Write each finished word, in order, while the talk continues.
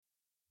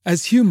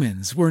As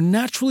humans, we're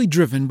naturally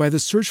driven by the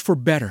search for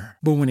better.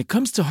 But when it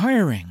comes to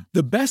hiring,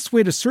 the best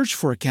way to search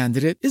for a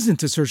candidate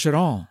isn't to search at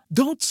all.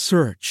 Don't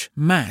search,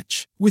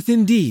 match with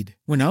Indeed.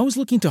 When I was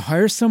looking to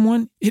hire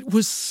someone, it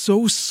was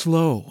so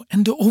slow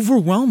and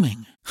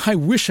overwhelming. I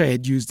wish I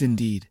had used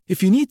Indeed.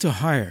 If you need to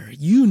hire,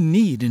 you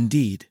need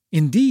Indeed.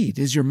 Indeed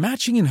is your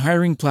matching and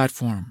hiring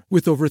platform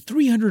with over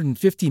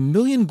 350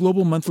 million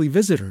global monthly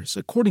visitors,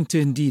 according to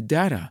Indeed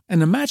data,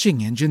 and a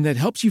matching engine that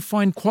helps you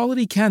find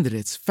quality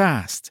candidates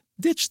fast.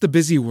 Ditch the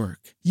busy work.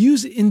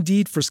 Use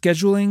Indeed for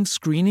scheduling,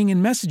 screening,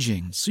 and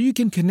messaging so you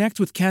can connect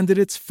with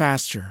candidates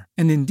faster.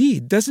 And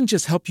Indeed doesn't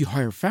just help you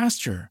hire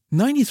faster.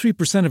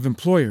 93% of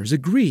employers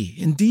agree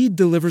Indeed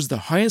delivers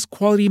the highest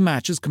quality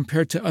matches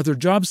compared to other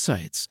job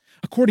sites,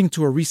 according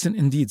to a recent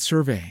Indeed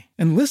survey.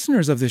 And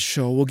listeners of this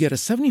show will get a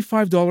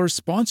 $75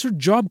 sponsored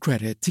job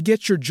credit to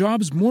get your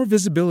jobs more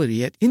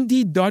visibility at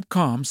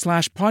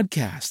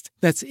Indeed.com/podcast.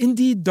 That's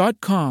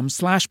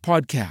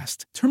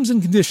Indeed.com/podcast. Terms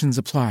and conditions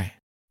apply.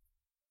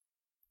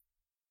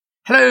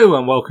 Hello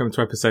and welcome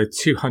to episode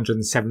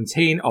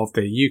 217 of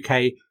the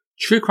UK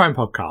True Crime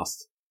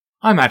Podcast.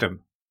 I'm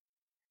Adam,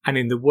 and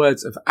in the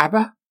words of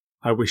ABBA,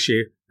 I wish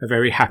you a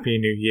very happy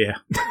new year.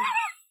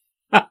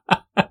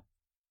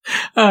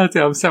 Oh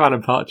dear, I'm so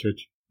Alan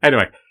Partridge.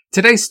 Anyway,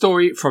 today's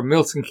story from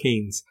Milton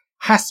Keynes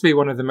has to be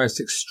one of the most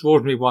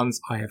extraordinary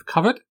ones I have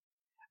covered,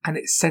 and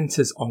it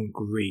centres on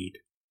greed.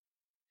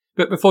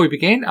 But before we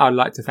begin, I'd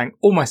like to thank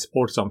all my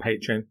supporters on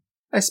Patreon,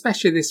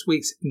 especially this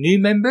week's new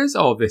members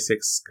of this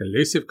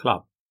exclusive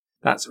club.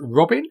 That's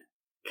Robin,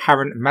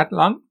 Karen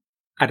Madlung,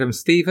 Adam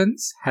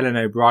Stevens, Helen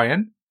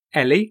O'Brien,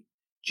 Ellie,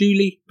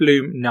 Julie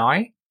Bloom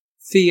Nye,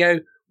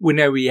 Theo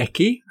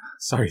Winowiecki,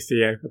 sorry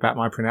Theo about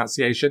my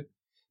pronunciation,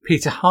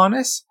 Peter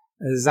Harness,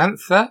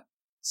 Xantha,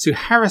 Sue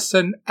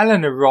Harrison,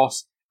 Eleanor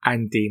Ross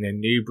and Dina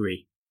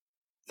Newbury.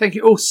 Thank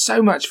you all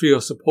so much for your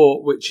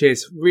support, which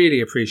is really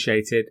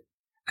appreciated,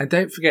 and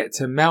don't forget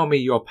to mail me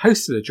your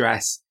postal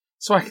address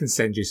so I can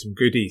send you some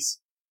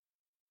goodies.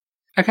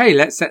 Okay,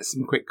 let's set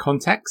some quick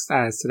context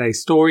as today's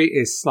story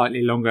is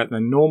slightly longer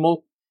than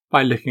normal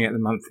by looking at the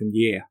month and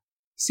year.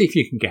 See if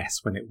you can guess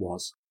when it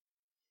was.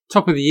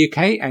 Top of the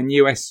UK and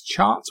US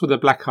charts were the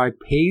Black Eyed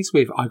Peas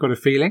with I Got a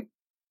Feeling.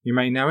 You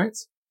may know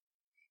it.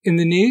 In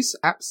the news,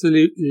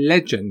 absolute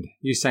legend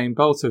Usain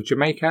Bolt of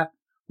Jamaica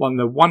won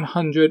the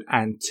 100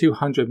 and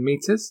 200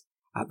 metres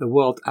at the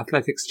World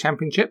Athletics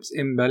Championships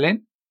in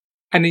Berlin.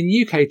 And in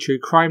UK true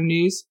crime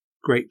news,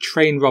 great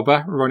train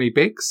robber Ronnie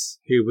Biggs,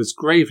 who was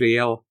gravely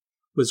ill,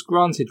 was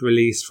granted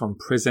release from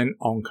prison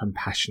on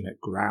compassionate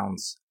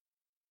grounds.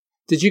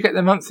 Did you get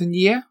the month and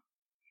year?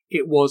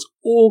 It was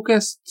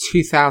August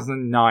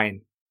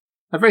 2009.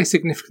 A very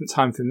significant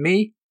time for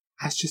me,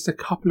 as just a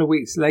couple of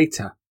weeks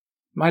later,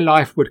 my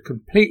life would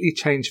completely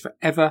change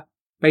forever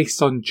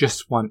based on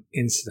just one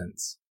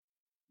incident.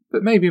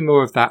 But maybe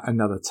more of that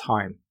another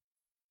time.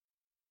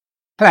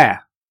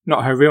 Claire,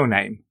 not her real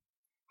name,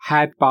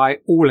 had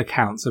by all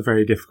accounts a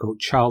very difficult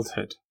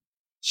childhood.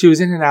 She was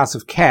in and out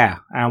of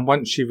care, and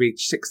once she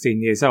reached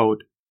 16 years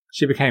old,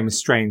 she became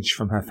estranged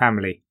from her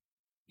family.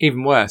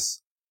 Even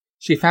worse,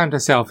 she found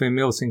herself in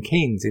Milton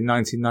Keynes in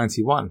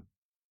 1991.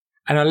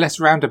 And unless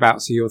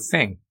roundabouts are your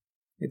thing,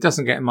 it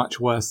doesn't get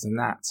much worse than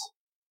that.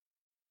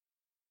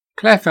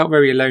 Claire felt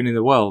very alone in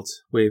the world,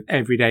 with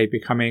every day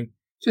becoming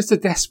just a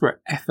desperate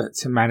effort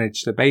to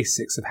manage the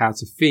basics of how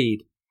to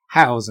feed,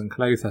 house and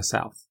clothe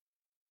herself.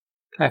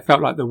 Claire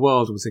felt like the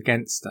world was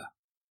against her.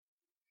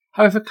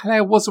 However,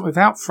 Claire wasn't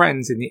without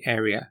friends in the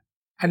area,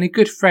 and a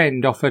good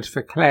friend offered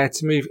for Claire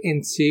to move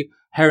into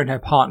her and her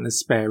partner's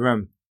spare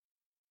room.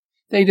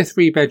 They had a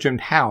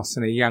 3-bedroomed house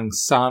and a young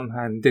son,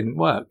 and didn't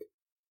work.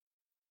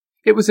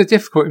 It was a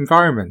difficult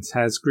environment,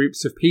 as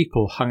groups of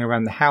people hung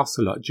around the house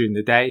a lot during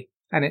the day,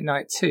 and at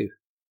night too.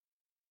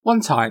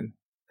 One time,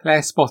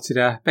 Claire spotted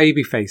a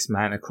baby-faced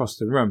man across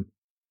the room.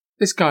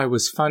 This guy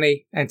was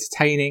funny,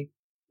 entertaining,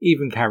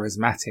 even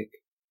charismatic.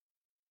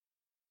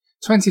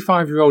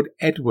 25-year-old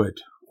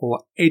Edward,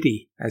 or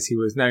Eddie as he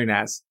was known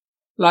as,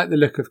 liked the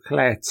look of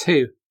Claire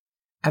too,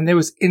 and there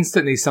was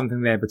instantly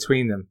something there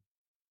between them.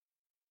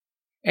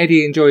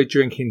 Eddie enjoyed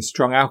drinking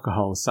strong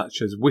alcohol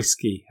such as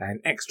whiskey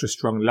and extra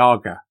strong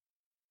lager,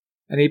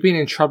 and he'd been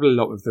in trouble a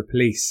lot with the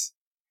police,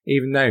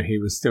 even though he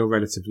was still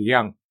relatively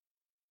young.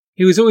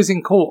 He was always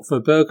in court for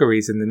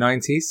burglaries in the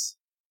 90s,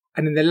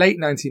 and in the late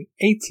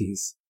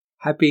 1980s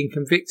had been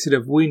convicted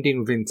of wounding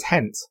with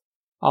intent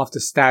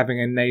after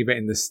stabbing a neighbour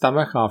in the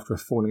stomach after a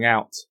falling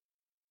out.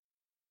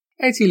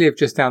 Eddie lived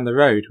just down the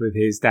road with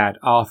his dad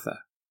Arthur.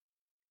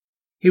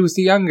 He was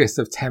the youngest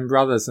of 10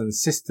 brothers and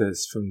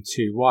sisters from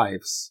 2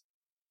 wives.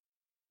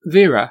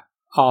 Vera,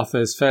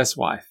 Arthur's first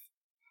wife,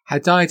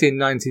 had died in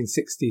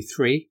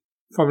 1963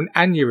 from an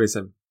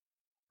aneurysm,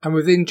 and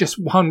within just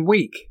 1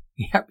 week,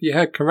 yep, you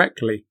heard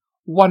correctly,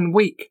 1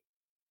 week,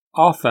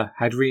 Arthur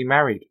had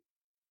remarried.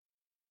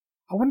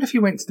 I wonder if he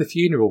went to the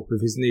funeral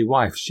with his new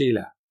wife,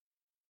 Sheila.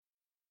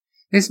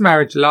 This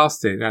marriage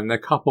lasted and the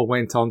couple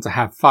went on to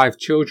have 5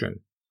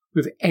 children,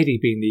 with Eddie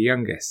being the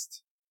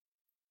youngest.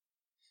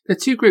 The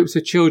two groups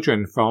of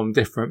children from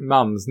different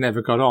mums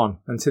never got on,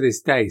 and to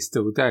this day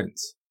still don't.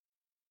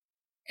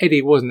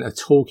 Eddie wasn't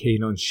at all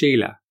keen on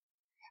Sheila,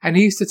 and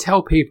he used to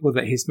tell people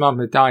that his mum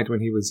had died when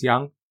he was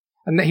young,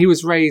 and that he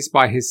was raised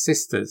by his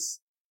sisters,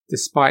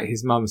 despite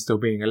his mum still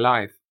being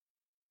alive.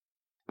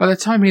 By the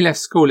time he left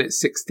school at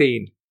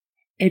 16,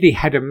 Eddie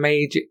had a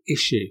major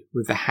issue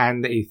with the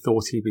hand that he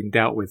thought he'd been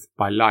dealt with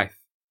by life.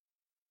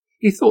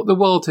 He thought the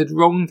world had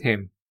wronged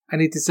him and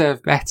he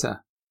deserved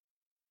better.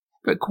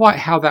 But quite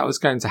how that was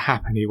going to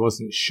happen he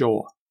wasn't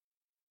sure.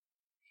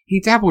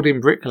 He dabbled in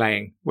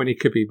bricklaying when he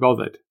could be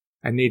bothered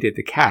and needed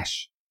the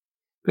cash,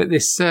 but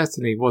this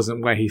certainly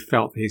wasn't where he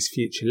felt that his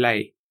future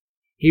lay.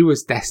 He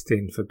was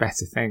destined for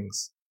better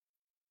things.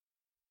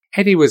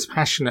 Eddie was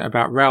passionate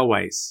about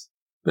railways,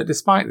 but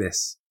despite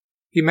this,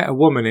 he met a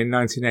woman in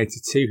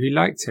 1982 who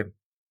liked him.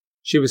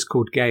 She was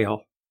called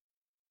Gail.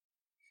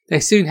 They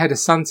soon had a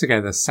son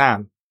together,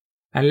 Sam,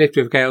 and lived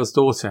with Gail's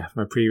daughter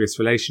from a previous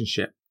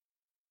relationship.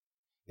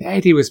 But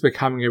Eddie was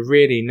becoming a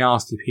really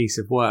nasty piece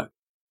of work,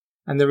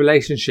 and the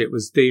relationship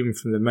was doomed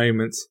from the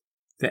moment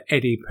that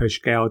Eddie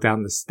pushed Gail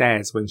down the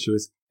stairs when she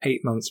was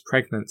 8 months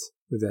pregnant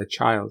with their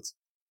child.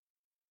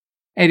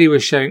 Eddie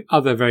was showing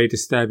other very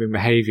disturbing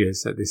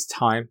behaviours at this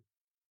time.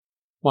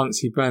 Once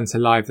he burnt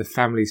alive the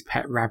family's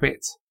pet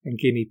rabbit and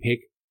guinea pig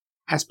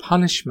as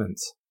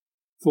punishment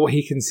for what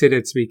he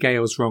considered to be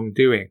Gail's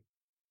wrongdoing.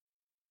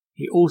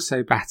 He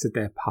also battered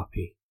their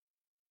puppy.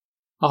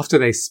 After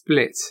they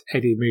split,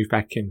 Eddie moved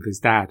back in with his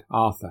dad,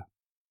 Arthur.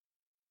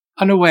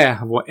 Unaware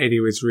of what Eddie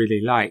was really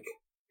like,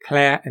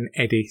 Claire and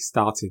Eddie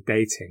started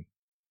dating.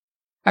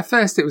 At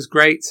first it was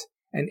great,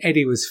 and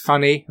Eddie was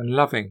funny and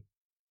loving.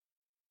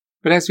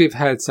 But as we've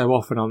heard so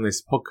often on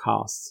this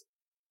podcast,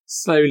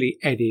 slowly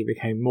Eddie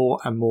became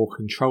more and more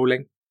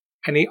controlling,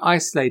 and he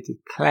isolated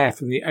Claire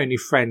from the only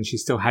friend she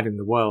still had in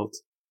the world.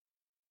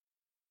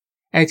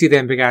 Eddie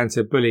then began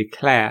to bully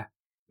Claire,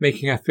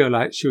 making her feel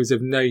like she was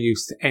of no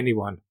use to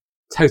anyone,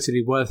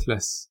 totally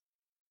worthless.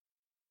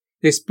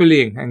 This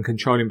bullying and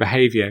controlling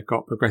behaviour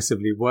got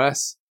progressively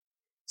worse,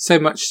 so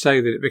much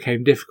so that it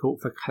became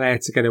difficult for Claire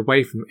to get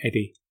away from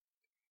Eddie,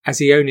 as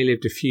he only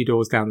lived a few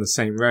doors down the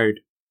same road.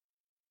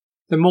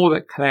 The more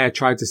that Claire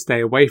tried to stay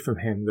away from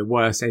him, the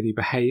worse Eddie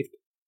behaved.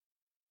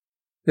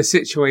 The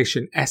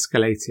situation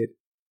escalated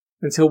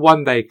until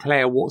one day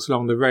Claire walked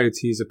along the road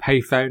to use a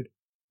payphone,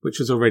 which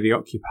was already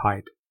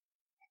occupied.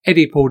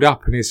 Eddie pulled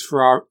up in his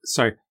Ford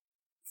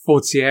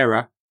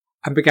Sierra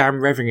and began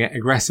revving it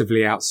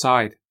aggressively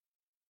outside.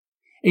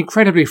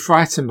 Incredibly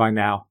frightened by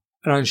now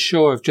and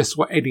unsure of just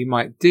what Eddie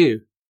might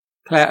do,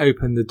 Claire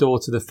opened the door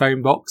to the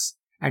phone box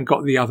and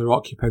got the other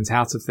occupant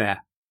out of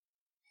there.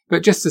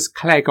 But just as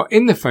Claire got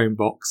in the phone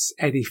box,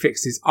 Eddie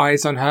fixed his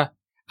eyes on her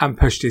and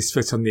pushed his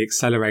foot on the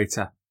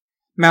accelerator,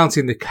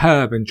 mounting the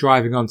curb and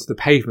driving onto the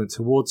pavement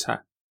towards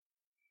her.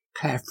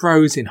 Claire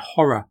froze in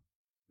horror,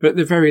 but at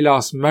the very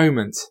last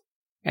moment,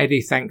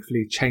 Eddie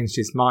thankfully changed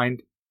his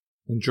mind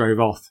and drove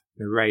off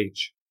in a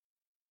rage.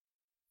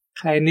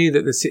 Claire knew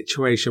that the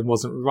situation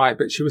wasn't right,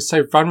 but she was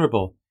so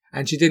vulnerable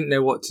and she didn't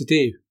know what to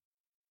do.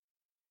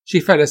 She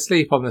fell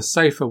asleep on the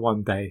sofa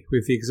one day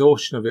with the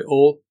exhaustion of it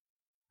all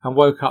and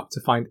woke up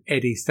to find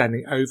Eddie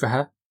standing over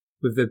her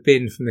with the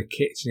bin from the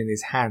kitchen in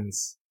his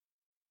hands.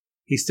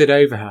 He stood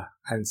over her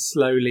and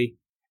slowly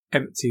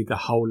emptied the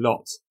whole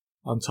lot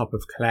on top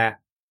of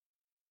Claire.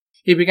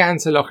 He began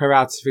to lock her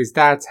out of his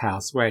dad's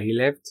house where he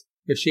lived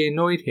if she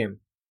annoyed him,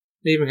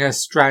 leaving her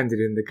stranded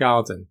in the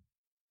garden.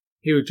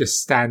 He would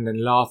just stand and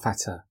laugh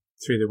at her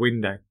through the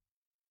window.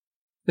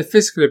 The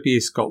physical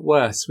abuse got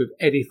worse, with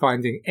Eddie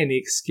finding any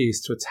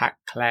excuse to attack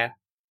Claire.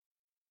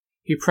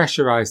 He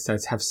pressurised her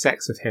to have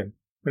sex with him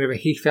whenever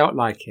he felt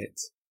like it,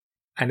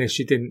 and if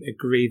she didn't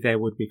agree there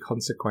would be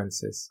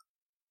consequences.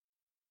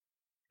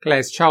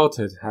 Claire's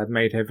childhood had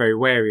made her very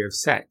wary of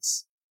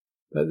sex,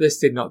 but this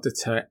did not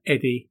deter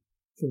Eddie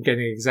from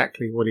getting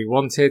exactly what he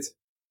wanted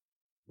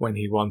when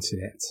he wanted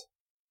it.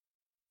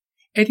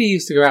 Eddie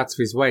used to go out of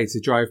his way to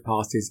drive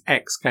past his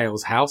ex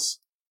Gail's house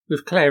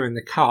with Claire in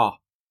the car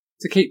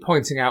to keep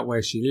pointing out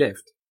where she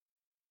lived.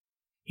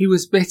 He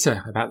was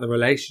bitter about the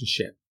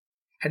relationship,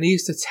 and he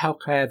used to tell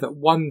Claire that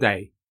one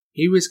day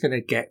he was going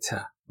to get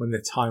her when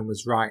the time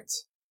was right,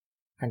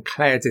 and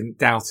Claire didn't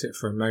doubt it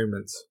for a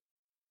moment.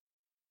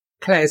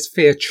 Claire's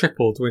fear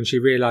tripled when she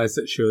realised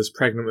that she was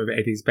pregnant with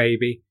Eddie's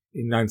baby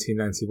in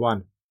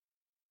 1991.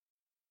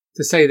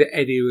 To say that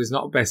Eddie was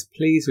not best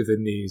pleased with the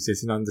news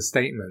is an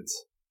understatement,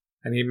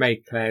 and he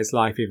made Claire's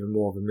life even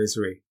more of a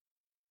misery.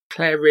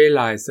 Claire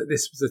realised that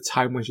this was a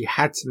time when she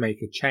had to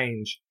make a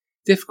change,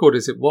 difficult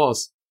as it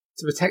was,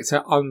 to protect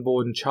her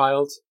unborn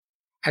child,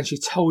 and she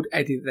told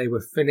Eddie that they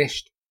were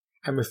finished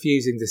and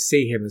refusing to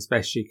see him as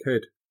best she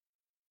could.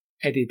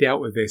 Eddie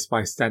dealt with this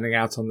by standing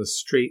out on the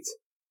street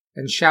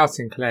and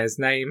shouting Claire's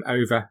name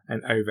over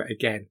and over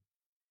again.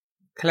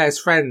 Claire's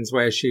friends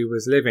where she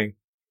was living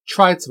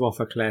tried to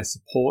offer Claire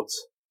support,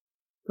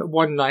 but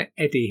one night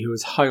Eddie, who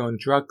was high on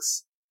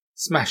drugs,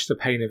 smashed a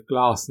pane of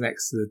glass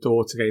next to the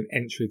door to gain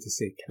entry to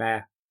see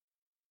Claire.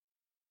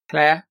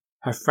 Claire,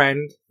 Her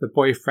friend, the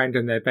boyfriend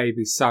and their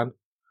baby son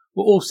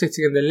were all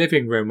sitting in the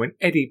living room when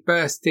Eddie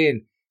burst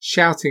in,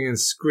 shouting and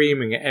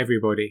screaming at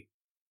everybody.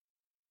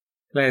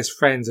 Claire's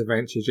friends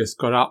eventually just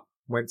got up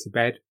and went to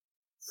bed,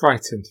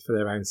 frightened for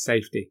their own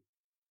safety.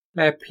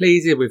 Claire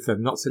pleaded with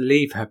them not to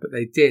leave her, but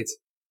they did.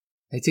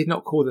 They did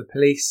not call the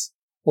police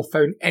or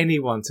phone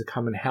anyone to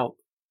come and help.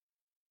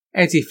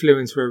 Eddie flew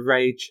into a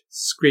rage,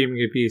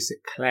 screaming abuse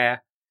at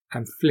Claire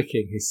and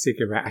flicking his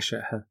cigarette ash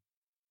at her.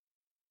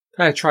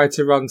 Claire tried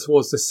to run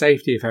towards the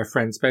safety of her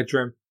friend's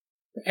bedroom,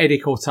 but Eddie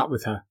caught up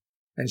with her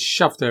and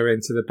shoved her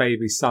into the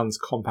baby son's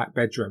compact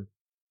bedroom.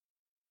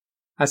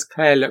 As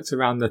Claire looked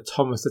around the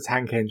Thomas the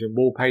Tank Engine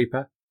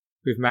wallpaper,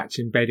 with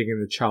matching bedding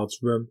in the child's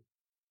room,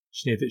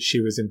 she knew that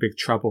she was in big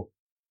trouble.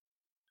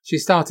 She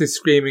started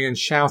screaming and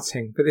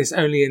shouting, but this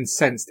only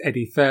incensed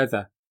Eddie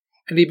further,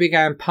 and he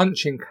began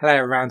punching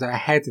Claire around her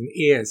head and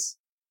ears.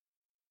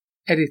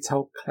 Eddie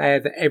told Claire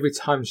that every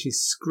time she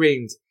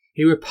screamed,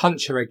 he would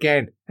punch her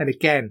again and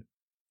again.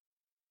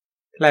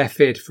 Claire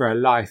feared for her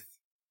life,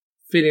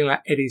 feeling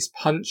like Eddie's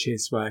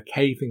punches were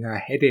caving her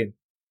head in.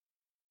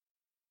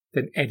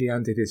 Then Eddie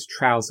undid his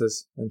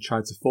trousers and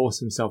tried to force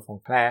himself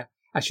on Claire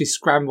as she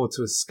scrambled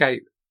to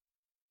escape.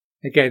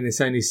 Again, this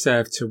only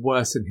served to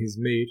worsen his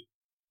mood,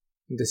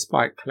 and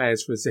despite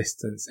Claire's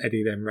resistance,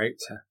 Eddie then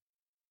raped her.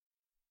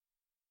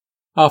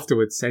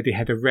 Afterwards, Eddie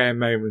had a rare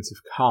moment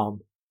of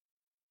calm.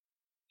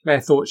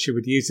 Claire thought she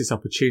would use this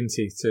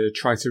opportunity to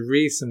try to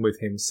reason with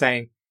him,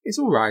 saying, "It's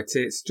all right,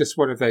 it's just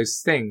one of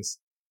those things.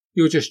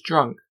 You're just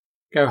drunk.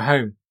 Go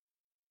home."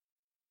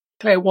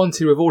 Claire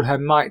wanted with all her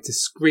might to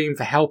scream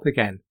for help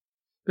again,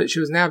 but she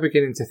was now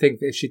beginning to think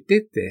that if she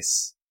did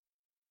this,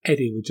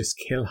 Eddie would just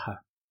kill her.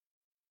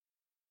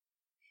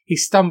 He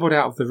stumbled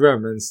out of the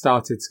room and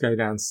started to go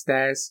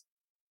downstairs,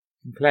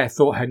 and Claire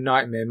thought her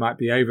nightmare might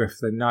be over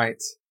for the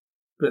night,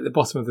 but at the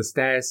bottom of the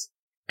stairs,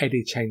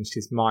 Eddie changed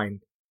his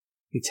mind.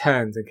 He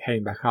turned and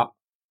came back up.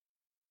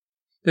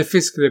 The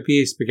physical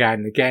abuse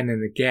began again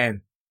and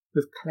again,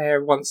 with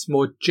Claire once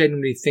more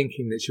genuinely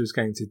thinking that she was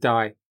going to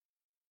die.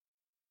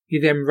 He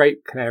then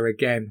raped Claire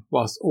again,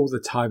 whilst all the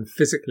time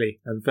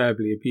physically and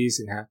verbally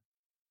abusing her.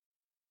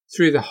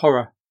 Through the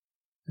horror,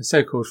 her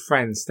so-called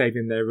friends stayed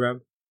in their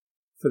room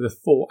for the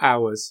 4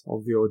 hours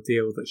of the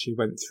ordeal that she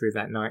went through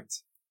that night.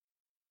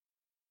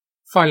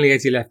 Finally,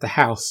 Eddie left the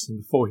house,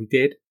 and before he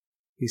did,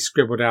 he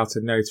scribbled out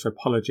a note of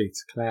apology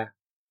to Claire.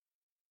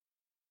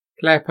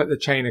 Claire put the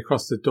chain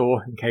across the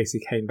door in case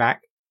he came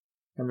back,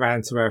 and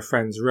ran to her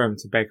friend's room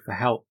to beg for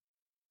help.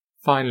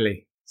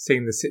 Finally,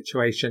 seeing the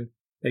situation,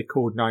 they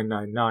called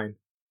 999.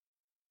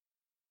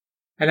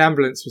 An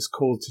ambulance was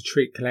called to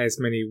treat Claire's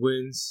many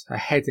wounds. Her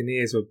head and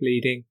ears were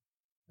bleeding,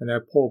 and her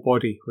poor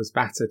body was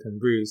battered and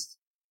bruised.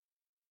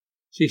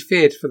 She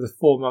feared for the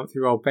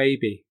 4-month-old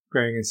baby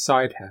growing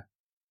inside her.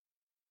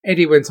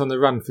 Eddie went on the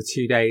run for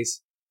 2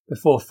 days,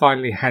 before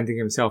finally handing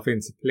himself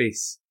in to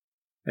police,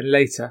 and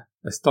later,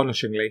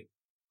 astonishingly,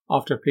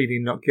 after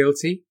pleading not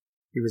guilty,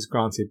 he was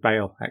granted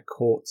bail at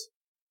court.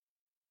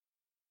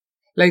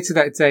 Later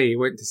that day, he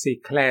went to see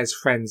Claire's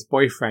friend's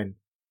boyfriend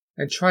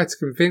and tried to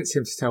convince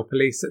him to tell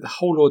police that the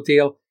whole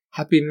ordeal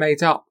had been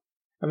made up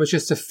and was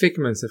just a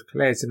figment of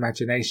Claire's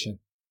imagination.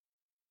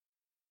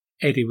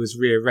 Eddie was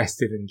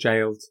rearrested and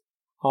jailed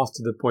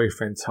after the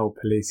boyfriend told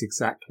police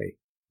exactly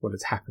what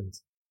had happened.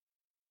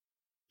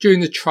 During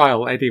the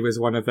trial, Eddie was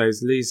one of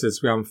those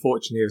losers we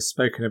unfortunately have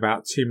spoken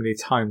about too many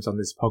times on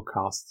this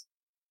podcast.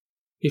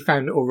 He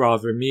found it all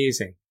rather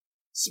amusing,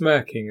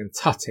 smirking and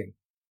tutting,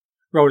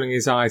 rolling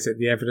his eyes at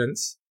the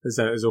evidence as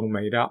though it was all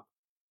made up.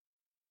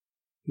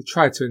 He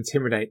tried to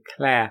intimidate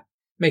Claire,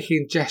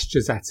 making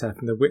gestures at her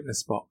from the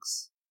witness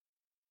box.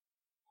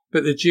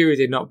 But the jury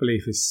did not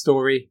believe his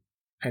story,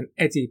 and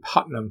Eddie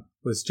Putnam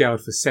was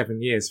jailed for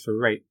 7 years for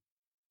rape.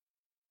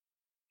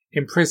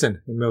 In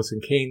prison in Milton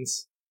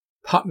Keynes,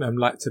 Putnam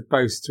liked to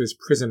boast to his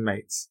prison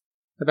mates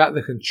about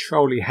the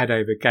control he had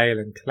over Gail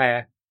and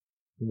Claire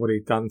and what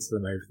he'd done to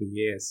them over the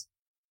years.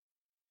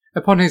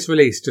 Upon his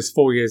release just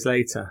 4 years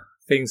later,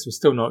 things were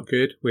still not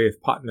good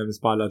with Putnam's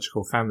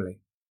biological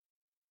family.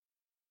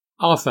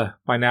 Arthur,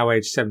 by now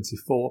aged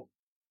 74,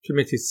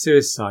 committed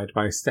suicide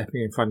by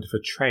stepping in front of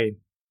a train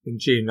in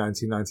June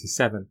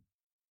 1997.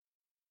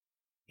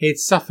 He had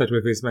suffered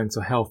with his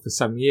mental health for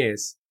some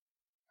years,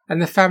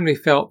 and the family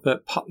felt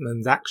that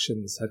Putnam's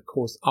actions had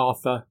caused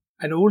Arthur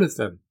and all of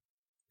them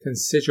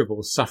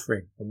considerable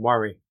suffering and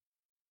worry.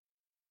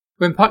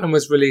 When Putnam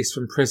was released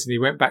from prison, he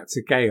went back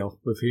to Gail,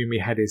 with whom he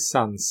had his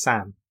son,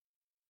 Sam.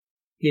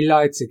 He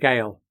lied to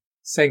Gail,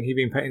 saying he'd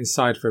been put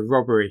inside for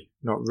robbery,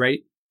 not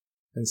rape,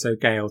 and so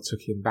Gail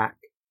took him back.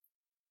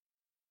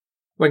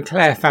 When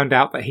Claire found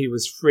out that he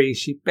was free,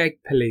 she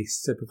begged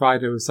police to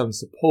provide her with some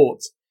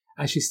support,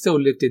 as she still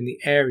lived in the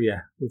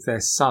area with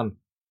their son.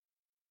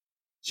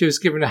 She was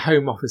given a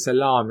Home Office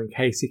alarm in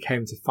case he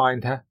came to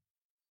find her,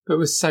 but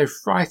was so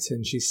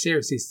frightened she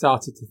seriously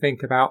started to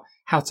think about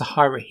how to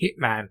hire a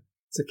hitman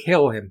to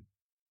kill him,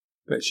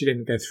 but she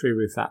didn't go through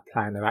with that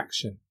plan of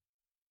action.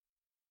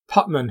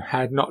 Putnam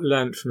had not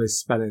learnt from his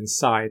spell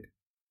inside.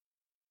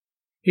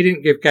 He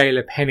didn't give Gail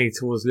a penny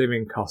towards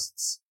living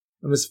costs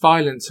and was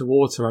violent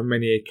toward her on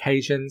many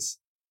occasions,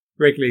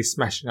 regularly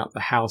smashing up the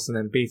house and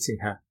then beating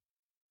her.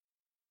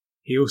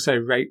 He also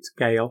raped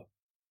Gail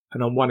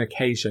and on one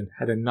occasion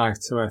had a knife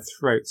to her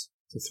throat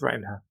to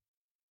threaten her.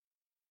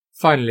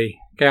 Finally,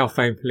 Gail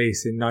phoned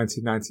police in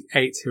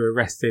 1998 who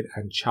arrested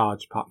and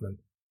charged Putman.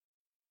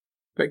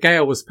 But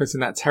Gail was put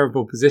in that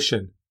terrible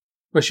position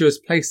where she was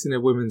placed in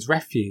a women's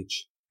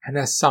refuge and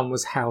her son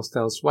was housed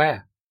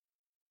elsewhere.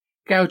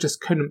 Gail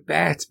just couldn't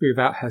bear to be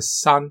without her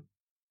son,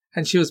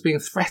 and she was being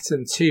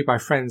threatened too by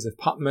friends of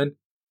Putman,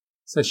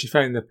 so she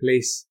phoned the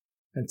police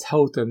and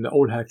told them that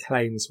all her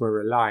claims were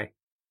a lie.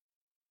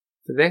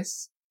 For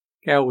this,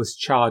 Gail was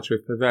charged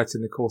with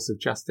perverting the course of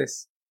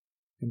justice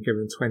and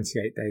given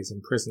 28 days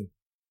in prison.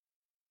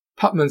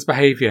 Putman's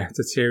behaviour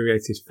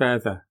deteriorated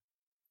further,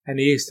 and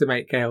he used to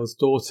make Gail's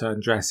daughter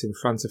undress in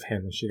front of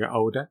him as she got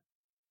older.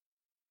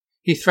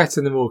 He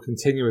threatened them all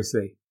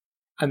continuously,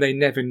 and they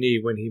never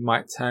knew when he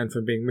might turn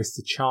from being Mr.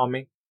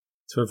 Charming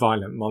to a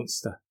violent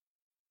monster.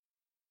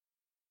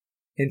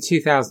 In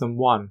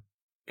 2001,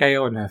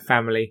 Gail and her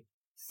family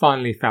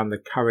finally found the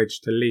courage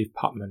to leave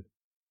Putman,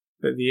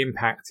 but the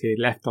impact he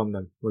had left on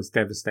them was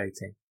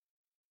devastating.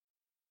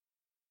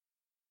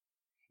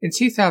 In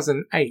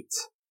 2008,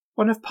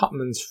 one of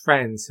Putman's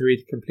friends who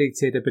he'd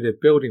completed a bit of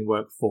building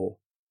work for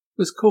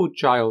was called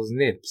Giles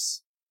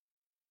Nibbs.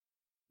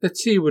 The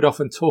two would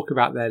often talk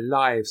about their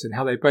lives and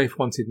how they both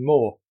wanted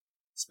more,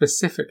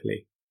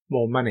 specifically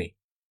more money.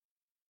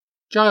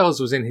 Giles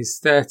was in his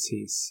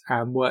 30s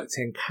and worked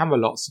in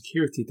Camelot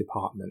Security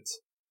Department.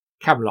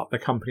 Camelot, the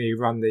company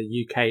who run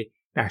the UK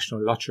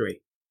National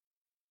Lottery.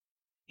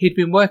 He'd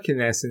been working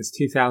there since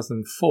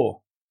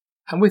 2004,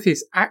 and with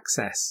his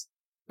access,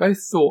 both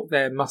thought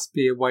there must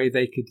be a way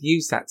they could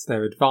use that to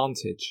their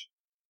advantage.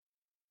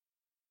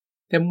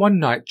 Then one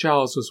night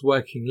Giles was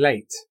working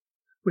late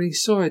when he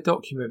saw a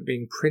document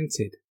being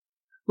printed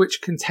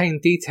which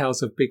contained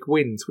details of big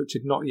wins which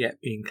had not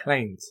yet been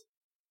claimed.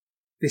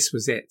 This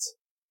was it,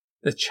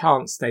 the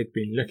chance they'd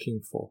been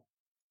looking for.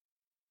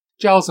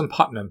 Giles and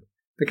Putnam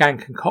began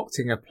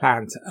concocting a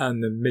plan to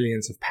earn them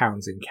millions of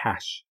pounds in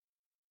cash.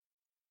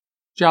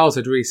 Giles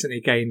had recently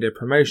gained a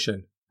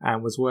promotion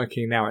and was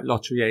working now at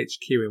Lottery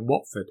HQ in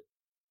Watford.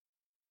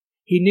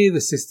 He knew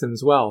the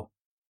systems well,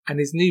 and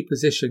his new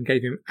position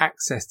gave him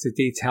access to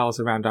details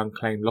around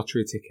unclaimed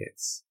lottery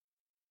tickets.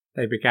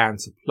 They began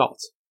to plot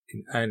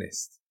in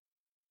earnest.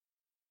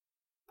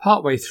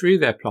 Partway through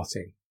their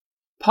plotting,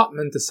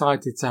 Putman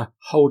decided to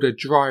hold a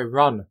dry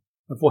run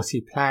of what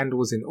he planned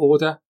was in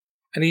order,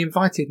 and he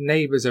invited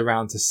neighbours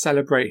around to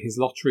celebrate his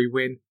lottery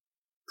win,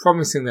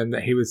 promising them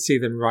that he would see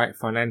them right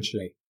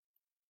financially.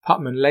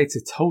 Putman later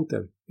told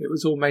them it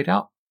was all made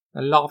up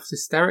and laughed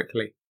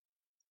hysterically.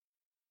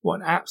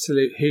 What an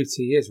absolute hoot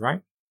he is,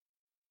 right?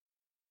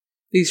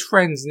 These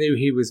friends knew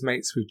he was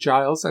mates with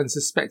Giles and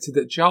suspected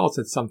that Giles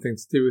had something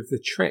to do with the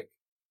trick.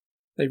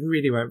 They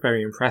really weren't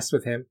very impressed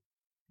with him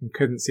and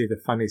couldn't see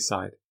the funny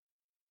side.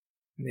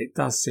 And it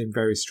does seem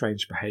very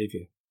strange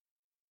behaviour.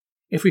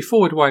 If we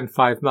forward-wind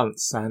 5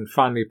 months and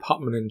finally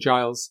Putman and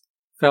Giles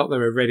felt they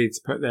were ready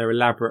to put their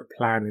elaborate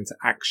plan into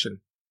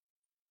action.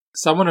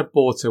 Someone had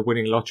bought a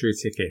winning lottery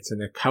ticket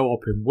in a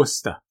co-op in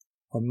Worcester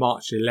on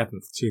March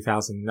 11th,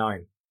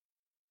 2009.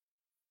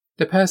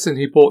 The person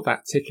who bought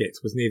that ticket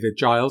was neither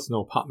Giles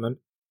nor Putman,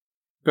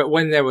 but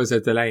when there was a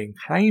delay in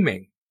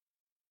claiming,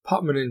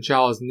 Putman and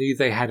Giles knew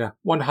they had a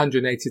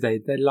 180-day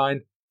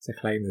deadline to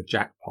claim the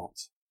jackpot.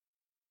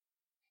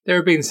 There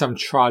had been some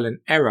trial and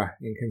error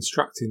in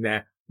constructing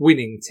their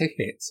winning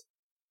ticket,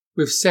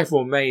 with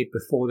several made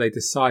before they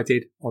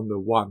decided on the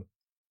one.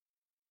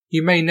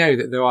 You may know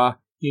that there are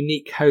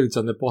unique codes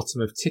on the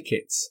bottom of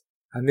tickets,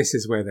 and this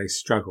is where they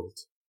struggled.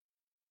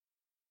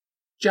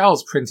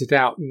 Giles printed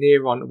out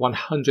near on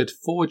 100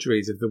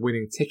 forgeries of the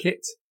winning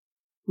ticket,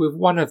 with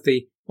one of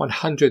the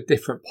 100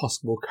 different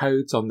possible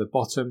codes on the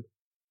bottom,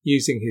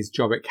 using his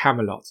job at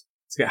Camelot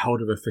to get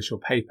hold of official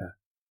paper.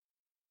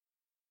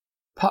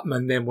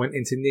 Putman then went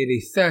into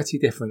nearly 30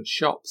 different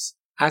shops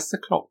as the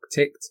clock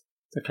ticked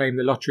to claim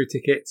the lottery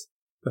ticket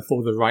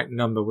before the right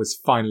number was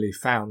finally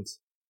found.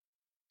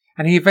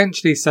 And he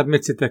eventually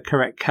submitted the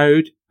correct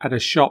code at a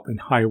shop in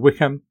High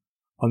Wycombe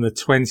on the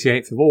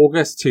 28th of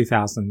August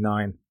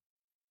 2009.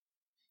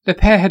 The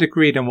pair had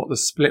agreed on what the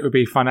split would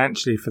be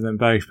financially for them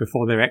both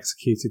before they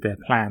executed their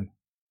plan.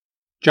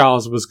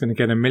 Giles was going to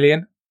get $1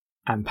 million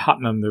and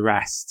Putnam the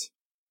rest.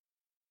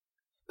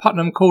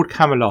 Putnam called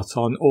Camelot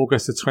on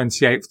August the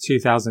 28th,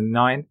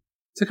 2009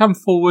 to come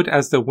forward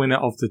as the winner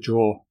of the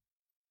draw.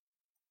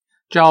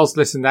 Giles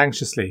listened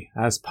anxiously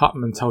as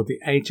Putnam told the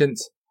agent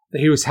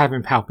that he was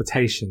having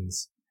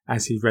palpitations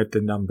as he read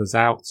the numbers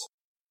out.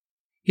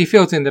 He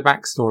filled in the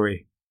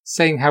backstory,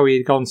 saying how he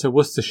had gone to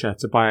Worcestershire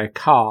to buy a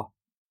car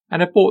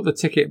and had bought the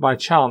ticket by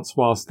chance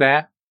whilst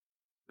there,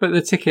 but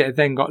the ticket had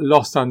then got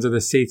lost under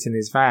the seat in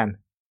his van.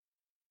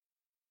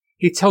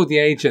 He told the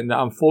agent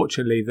that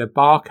unfortunately the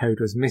barcode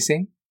was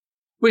missing,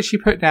 which he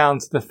put down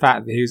to the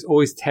fact that he was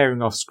always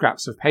tearing off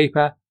scraps of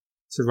paper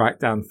to write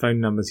down phone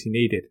numbers he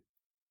needed.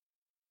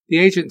 The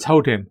agent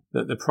told him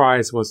that the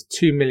prize was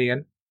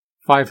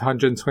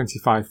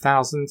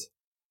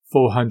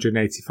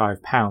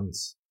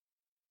 £2,525,485.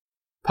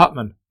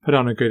 Putman put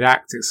on a good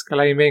act,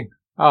 exclaiming,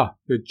 "Oh,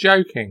 you're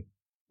joking.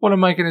 What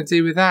am I going to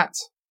do with that?"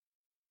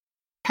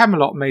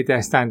 Camelot made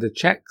their standard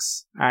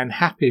checks, and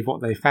happy with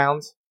what they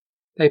found,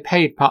 they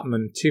paid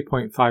Putman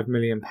 £2.5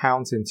 million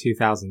in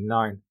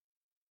 2009.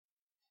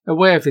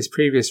 Aware of his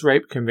previous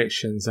rape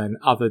convictions and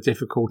other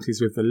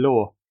difficulties with the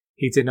law,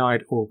 he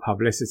denied all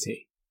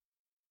publicity.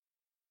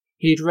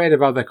 He'd read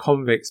of other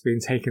convicts being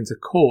taken to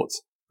court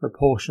for a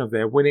portion of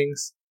their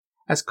winnings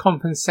as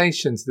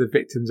compensation to the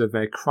victims of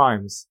their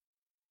crimes,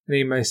 and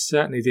he most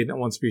certainly didn't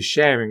want to be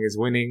sharing his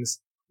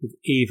winnings with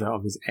either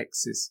of his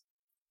exes.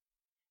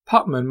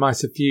 Putman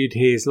might have viewed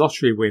his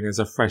lottery win as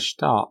a fresh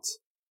start,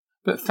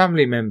 but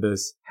family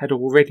members had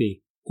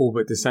already all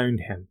but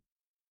disowned him.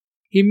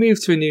 He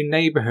moved to a new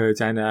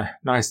neighbourhood and a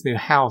nice new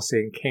house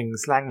in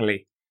Kings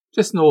Langley,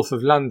 just north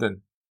of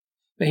London,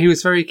 but he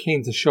was very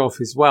keen to show off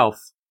his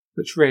wealth,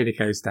 which rarely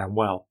goes down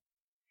well,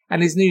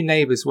 and his new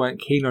neighbours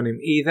weren't keen on him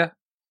either,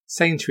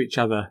 saying to each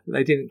other that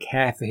they didn't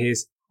care for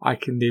his "I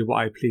can do what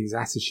I please"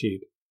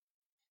 attitude.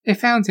 They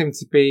found him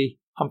to be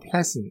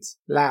unpleasant,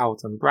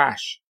 loud and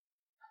brash.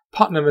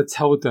 Putnam had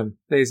told them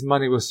that his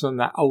money was from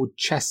that old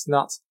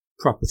chestnut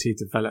property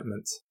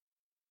development.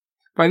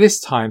 By this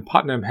time,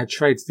 Putnam had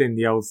traded in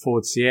the old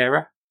Ford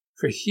Sierra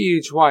for a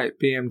huge white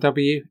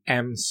BMW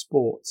M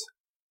Sport.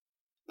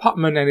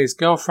 Putnam and his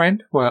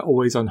girlfriend were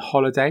always on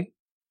holiday,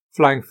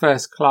 flying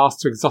first class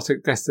to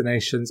exotic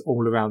destinations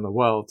all around the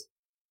world.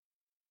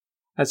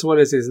 As well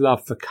as his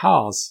love for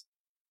cars,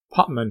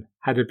 Putnam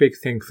had a big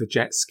thing for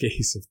jet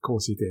skis, of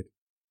course he did.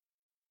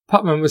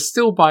 Putnam was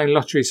still buying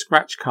lottery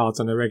scratch cards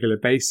on a regular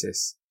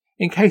basis,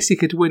 in case he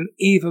could win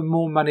even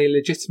more money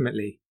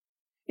legitimately,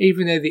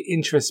 even though the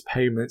interest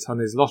payments on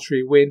his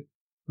lottery win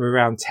were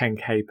around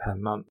 £10,000 per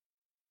month.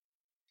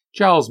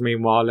 Giles,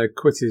 meanwhile, had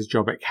quit his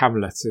job at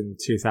Camelot in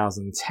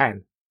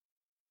 2010.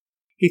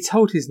 He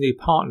told his new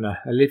partner,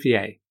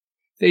 Olivier,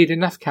 that he had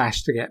enough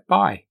cash to get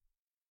by,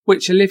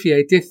 which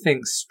Olivier did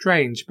think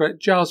strange, but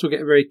Giles would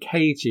get very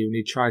cagey when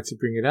he tried to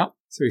bring it up,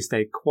 so he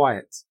stayed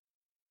quiet.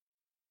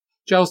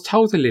 Giles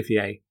told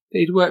Olivier that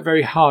he'd worked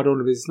very hard all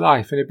of his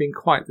life and had been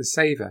quite the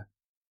saver.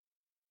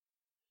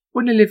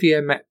 When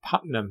Olivier met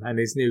Putnam and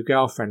his new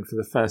girlfriend for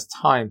the first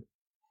time,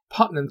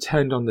 Putnam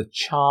turned on the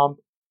charm,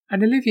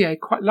 and Olivier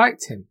quite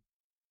liked him.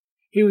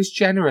 He was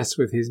generous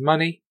with his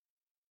money,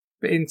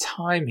 but in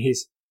time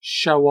his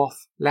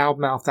show-off,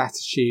 loudmouthed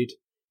attitude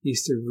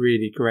used to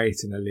really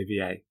grate on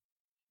Olivier,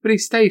 but he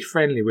stayed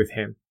friendly with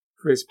him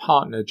for his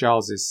partner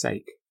Giles's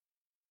sake.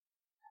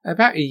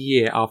 About a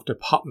year after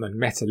Putnam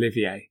met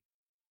Olivier,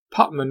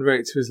 Putnam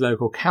wrote to his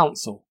local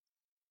council,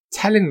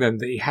 telling them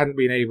that he hadn't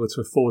been able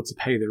to afford to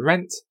pay the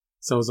rent,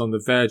 so was on the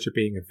verge of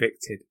being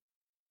evicted.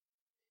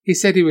 He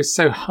said he was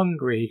so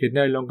hungry he could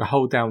no longer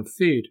hold down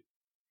food,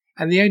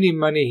 and the only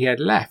money he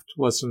had left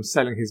was from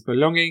selling his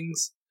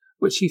belongings,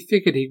 which he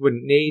figured he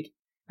wouldn't need,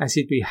 as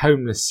he'd be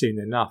homeless soon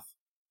enough.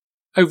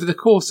 Over the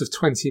course of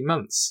 20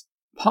 months,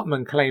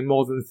 Putnam claimed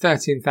more than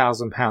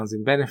 £13,000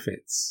 in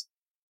benefits.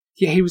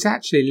 Yet he was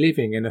actually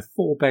living in a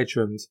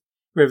 4-bedroomed,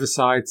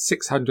 riverside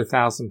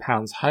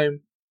 £600,000 home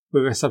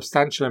with a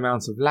substantial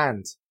amount of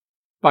land,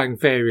 buying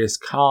various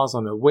cars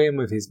on a whim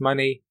with his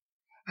money,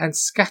 and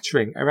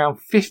scattering around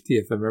 50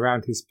 of them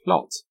around his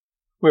plot,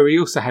 where he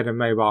also had a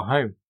mobile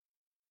home.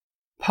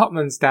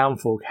 Putnam's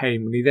downfall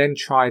came when he then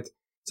tried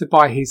to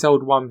buy his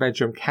old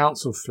 1-bedroom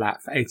council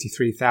flat for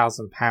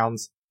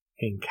 £83,000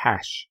 in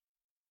cash.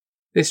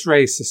 This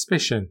raised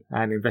suspicion,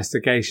 and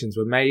investigations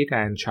were made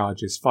and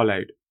charges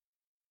followed.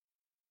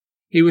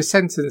 He was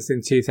sentenced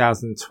in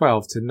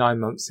 2012 to 9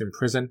 months in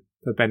prison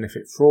for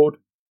benefit fraud,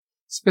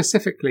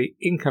 specifically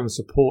income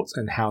support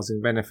and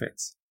housing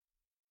benefits.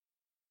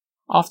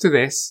 After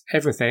this,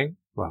 everything,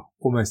 well,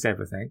 almost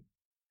everything,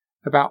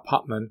 about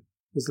Putnam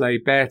was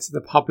laid bare to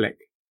the public,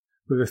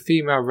 with a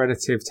female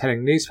relative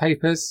telling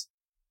newspapers,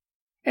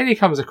 "Eddie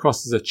comes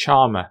across as a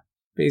charmer,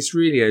 but he's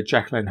really a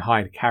Jekyll and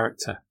Hyde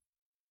character.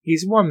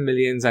 He's won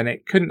millions and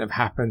it couldn't have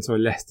happened to a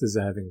less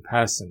deserving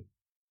person.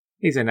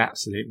 He's an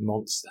absolute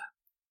monster."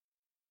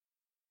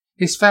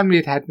 His family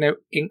had had no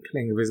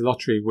inkling of his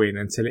lottery win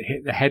until it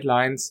hit the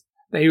headlines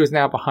that he was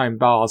now behind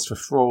bars for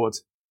fraud.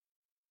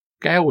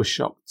 Gail was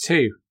shocked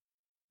too,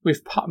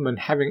 with Putnam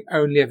having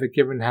only ever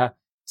given her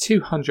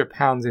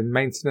 £200 in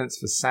maintenance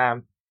for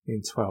Sam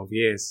in 12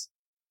 years.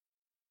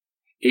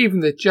 Even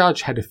the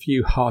judge had a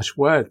few harsh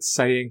words,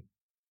 saying,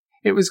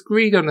 "It was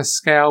greed on a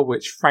scale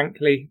which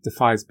frankly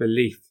defies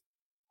belief,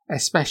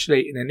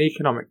 especially in an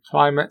economic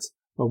climate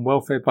when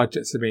welfare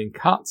budgets are being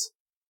cut,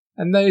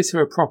 and those who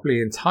are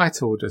properly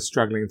entitled are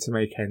struggling to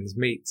make ends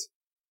meet."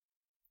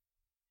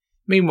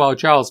 Meanwhile,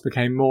 Giles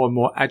became more and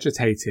more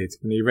agitated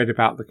when he read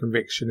about the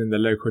conviction in the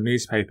local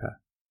newspaper.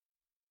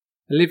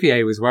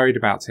 Olivier was worried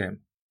about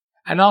him,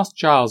 and asked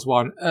Giles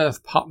why on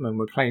earth Putnam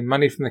would claim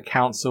money from the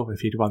council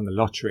if he'd won the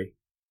lottery.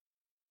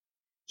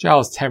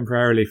 Giles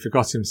temporarily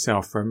forgot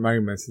himself for a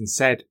moment and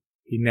said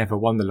he never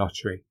won the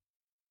lottery.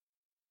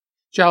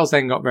 Giles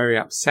then got very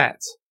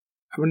upset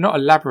and would not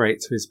elaborate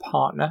to his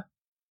partner,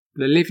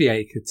 but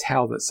Olivier could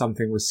tell that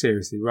something was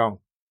seriously wrong.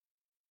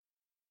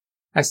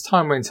 As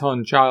time went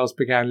on, Giles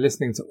began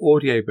listening to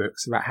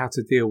audiobooks about how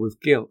to deal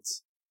with guilt.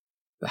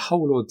 The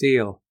whole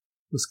ordeal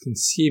was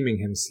consuming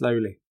him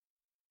slowly.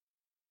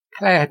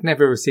 Claire had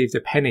never received a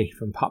penny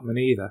from Putman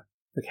either,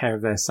 the care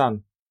of their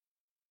son.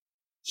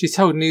 She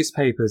told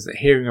newspapers that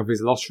hearing of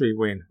his lottery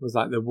win was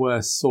like the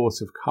worst sort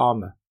of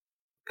karma.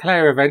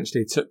 Claire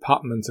eventually took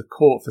Putman to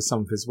court for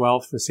some of his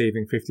wealth,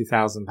 receiving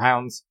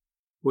 £50,000,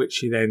 which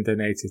she then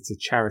donated to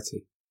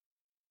charity.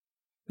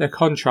 The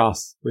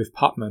contrast with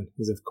Putman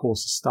is of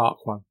course a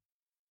stark one.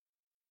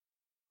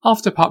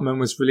 After Putman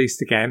was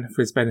released again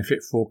for his benefit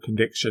fraud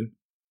conviction,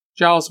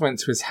 Giles went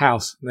to his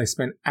house and they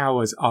spent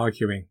hours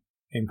arguing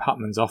in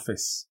Putman's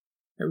office.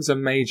 It was a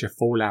major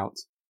fallout.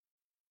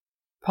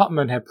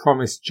 Putman had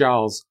promised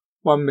Giles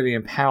 £1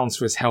 million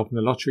for his help in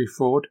the lottery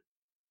fraud,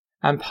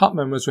 and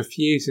Putman was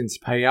refusing to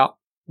pay up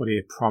what he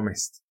had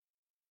promised.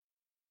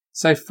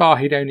 So far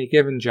he'd only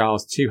given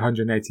Giles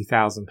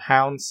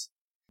 £280,000,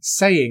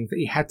 saying that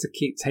he had to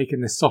keep taking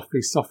the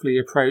softly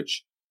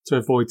approach to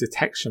avoid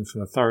detection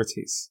from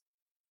authorities.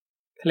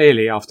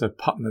 Clearly, after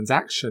Putman's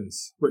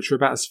actions, which were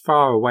about as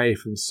far away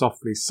from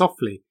softly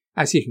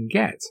as you can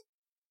get,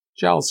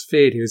 Giles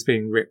feared he was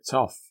being ripped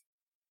off.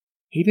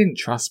 He didn't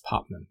trust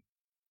Putman.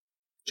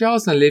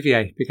 Giles and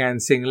Olivier began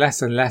seeing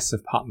less and less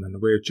of Putman,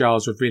 with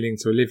Giles revealing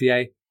to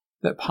Olivier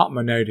that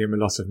Putman owed him a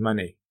lot of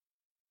money.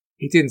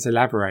 He didn't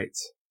elaborate.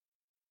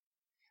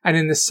 And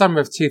in the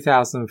summer of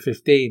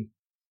 2015,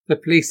 the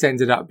police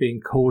ended up being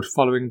called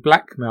following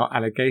blackmail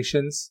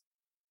allegations,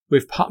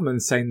 with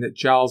Putman saying that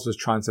Giles was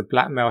trying to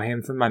blackmail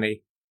him for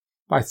money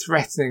by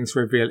threatening to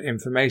reveal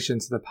information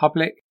to the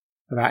public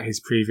about his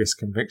previous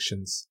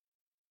convictions.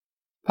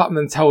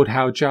 Putman told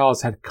how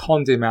Giles had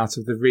conned him out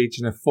of the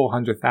region of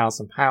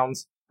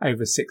 £400,000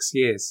 over 6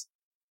 years.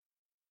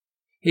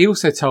 He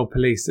also told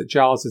police that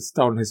Giles had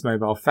stolen his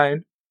mobile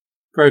phone,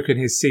 broken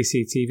his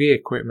CCTV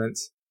equipment,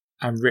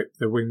 and ripped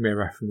the wing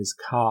mirror from his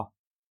car.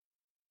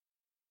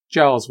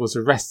 Giles was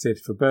arrested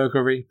for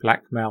burglary,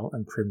 blackmail,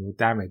 and criminal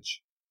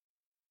damage.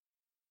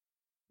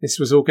 This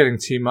was all getting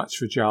too much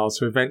for Giles,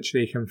 who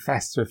eventually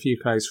confessed to a few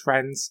close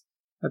friends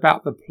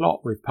about the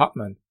plot with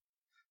Putman,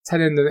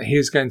 telling them that he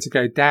was going to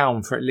go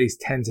down for at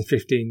least 10 to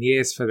 15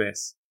 years for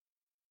this.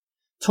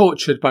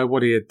 Tortured by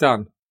what he had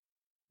done,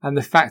 and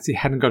the fact he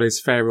hadn't got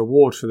his fair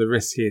reward for the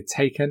risks he had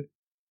taken,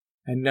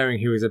 and knowing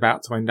he was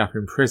about to end up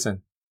in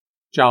prison,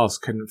 Giles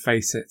couldn't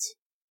face it.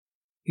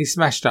 He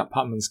smashed up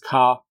Putman's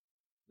car,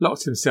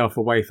 locked himself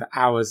away for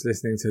hours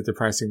listening to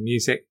depressing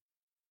music,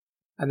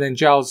 and then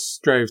Giles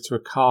drove to a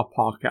car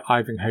park at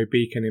Ivanhoe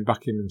Beacon in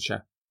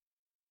Buckinghamshire.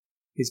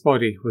 His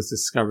body was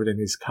discovered in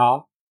his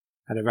car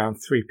at around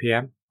 3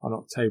 p.m. on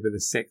October the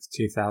 6th,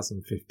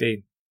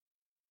 2015.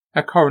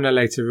 A coroner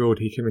later ruled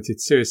he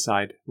committed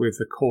suicide, with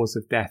the cause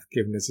of death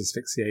given as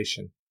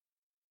asphyxiation.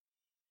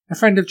 A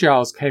friend of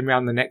Giles came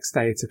round the next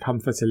day to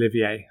comfort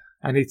Olivier,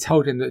 and he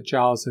told him that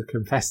Giles had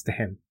confessed to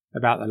him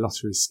about the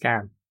lottery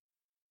scam.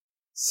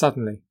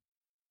 Suddenly,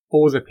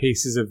 all the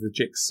pieces of the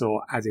jigsaw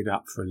added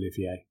up for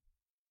Olivier,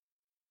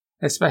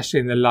 especially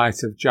in the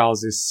light of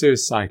Giles's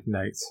suicide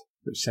note,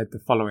 which said the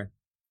following: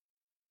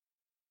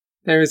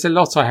 "There is a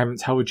lot I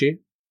haven't told you,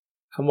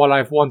 and while I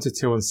have wanted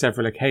to on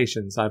several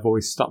occasions, I have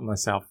always stopped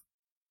myself.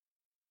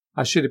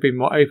 I should have been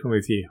more open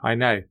with you, I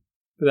know,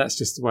 but that's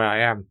just the way I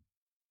am.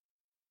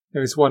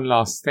 There is one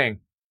last thing.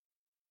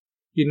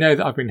 You know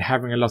that I've been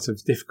having a lot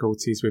of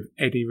difficulties with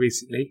Eddie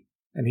recently,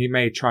 and he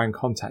may try and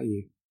contact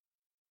you.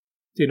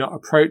 Do not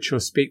approach or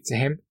speak to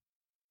him.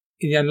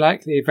 In the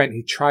unlikely event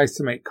he tries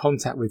to make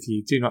contact with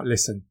you, do not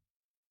listen.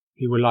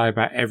 He will lie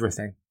about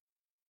everything.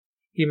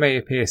 He may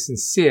appear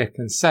sincere,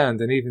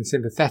 concerned, and even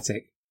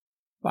sympathetic,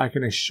 but I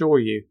can assure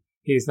you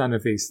he is none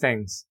of these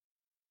things.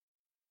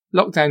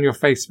 Lock down your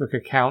Facebook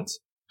account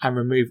and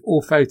remove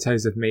all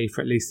photos of me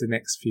for at least the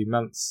next few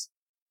months.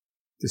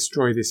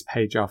 Destroy this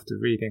page after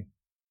reading."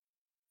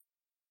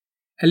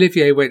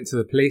 Olivier went to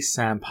the police,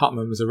 and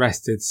Putman was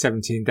arrested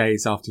 17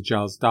 days after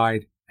Giles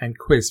died and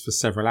quizzed for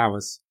several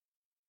hours.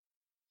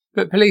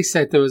 But police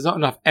said there was not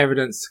enough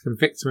evidence to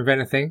convict him of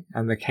anything,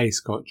 and the case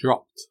got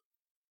dropped.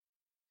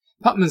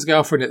 Putman's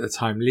girlfriend at the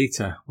time,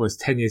 Lita, was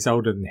 10 years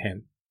older than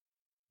him.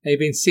 They'd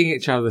been seeing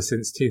each other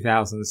since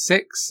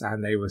 2006,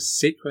 and they were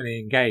secretly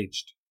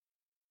engaged.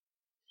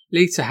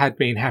 Lita had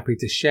been happy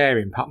to share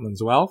in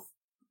Putman's wealth,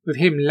 with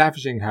him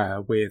lavishing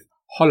her with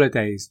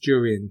holidays,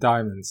 jewelry and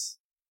diamonds.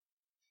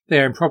 They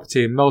owned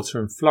property in Malta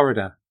and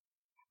Florida,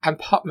 and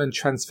Putman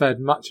transferred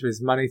much of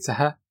his money to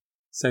her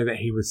so that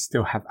he would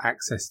still have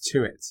access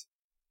to it.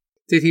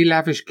 Did he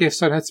lavish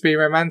gifts on her to be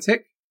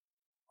romantic?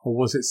 Or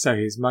was it so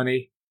his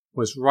money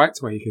was right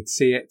where he could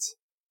see it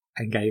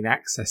and gain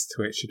access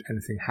to it should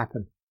anything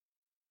happen?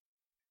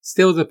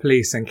 Still, the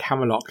police and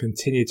Camelot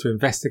continued to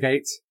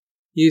investigate,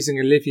 using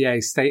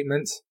Olivier's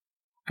statement,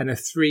 and a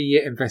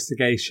 3-year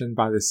investigation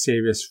by the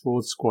Serious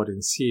Fraud Squad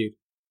ensued.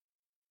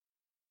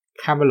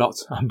 Camelot,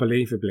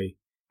 unbelievably,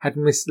 had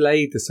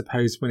mislaid the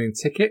supposed winning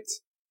ticket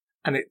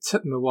and it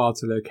took them a while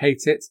to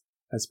locate it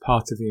as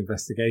part of the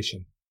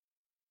investigation.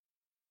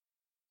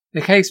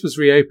 The case was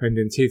reopened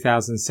in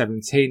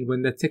 2017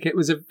 when the ticket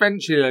was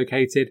eventually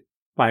located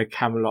by a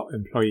Camelot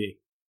employee.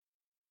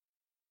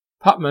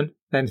 Putman,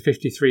 then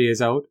 53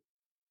 years old,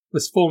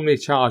 was formally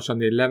charged on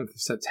the 11th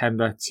of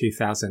September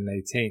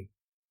 2018.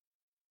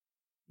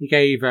 He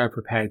gave a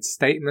prepared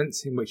statement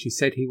in which he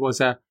said he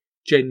was a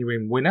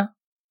genuine winner,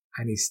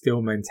 and he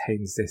still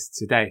maintains this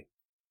today.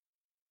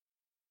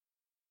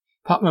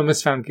 Putman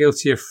was found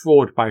guilty of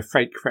fraud by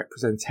fake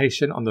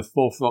representation on the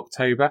 4th of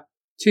October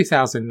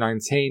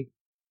 2019,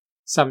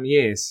 some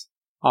years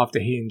after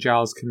he and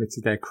Giles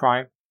committed their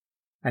crime,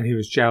 and he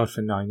was jailed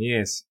for 9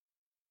 years.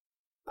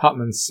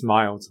 Putman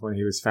smiled when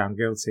he was found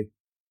guilty.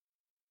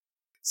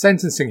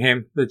 Sentencing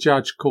him, the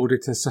judge called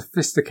it a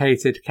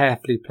sophisticated,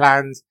 carefully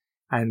planned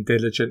and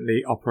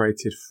diligently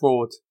operated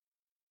fraud.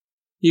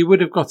 You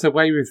would have got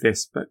away with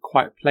this, but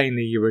quite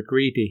plainly you were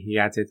greedy, he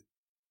added.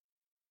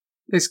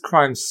 This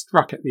crime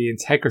struck at the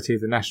integrity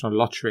of the National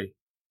Lottery.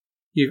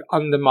 You've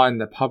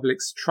undermined the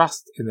public's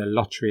trust in the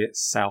lottery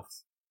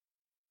itself.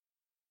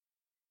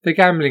 The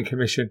Gambling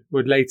Commission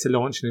would later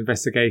launch an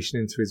investigation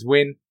into his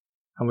win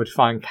and would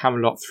fine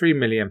Camelot £3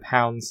 million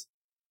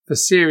for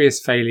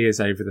serious failures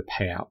over the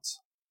payout.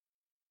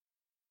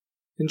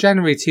 In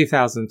January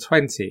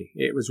 2020,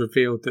 it was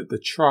revealed that the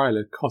trial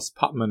had cost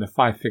Putman a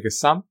 5-figure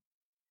sum,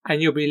 and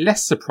you'll be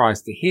less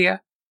surprised to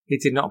hear he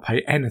did not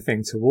pay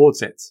anything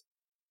towards it.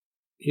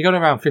 He got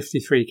around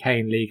 $53,000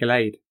 in legal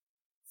aid,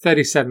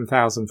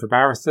 $37,000 for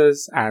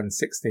barristers and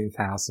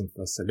 $16,000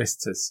 for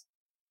solicitors.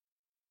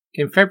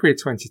 In February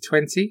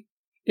 2020,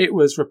 it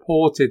was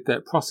reported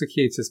that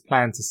prosecutors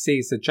planned to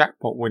seize the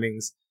jackpot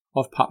winnings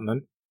of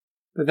Putman,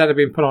 but that had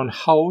been put on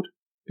hold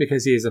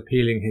because he is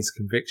appealing his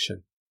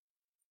conviction.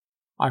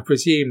 I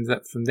presume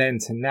that from then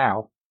to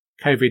now,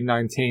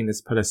 COVID-19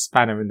 has put a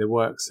spanner in the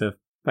works of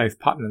both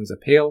Putman's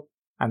appeal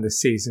and the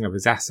seizing of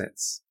his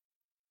assets.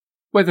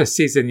 Whether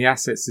seizing the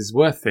assets is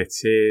worth it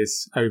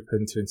is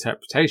open to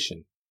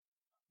interpretation.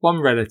 One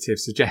relative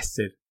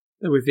suggested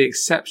that with the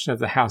exception of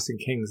the house in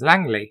Kings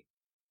Langley,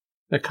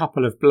 the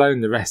couple have blown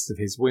the rest of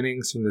his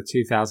winnings from the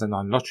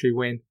 2009 lottery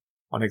win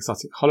on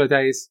exotic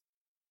holidays,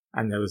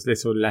 and there was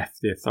little left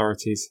for the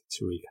authorities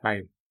to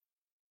reclaim.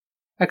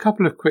 A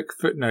couple of quick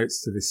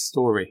footnotes to this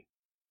story.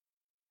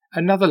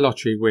 Another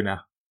lottery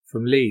winner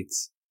from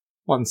Leeds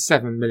won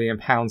 £7 million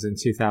in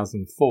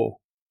 2004.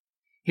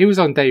 He was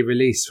on day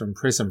release from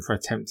prison for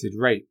attempted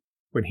rape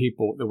when he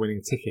bought the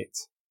winning ticket.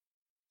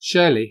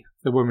 Shirley,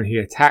 the woman he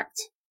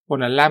attacked,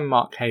 won a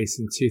landmark case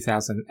in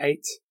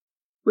 2008,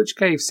 which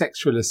gave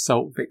sexual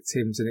assault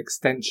victims an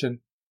extension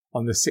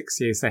on the 6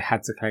 years they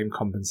had to claim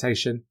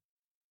compensation,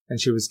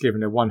 and she was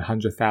given a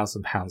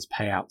 £100,000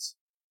 payout.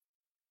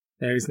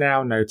 There is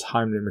now no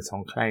time limit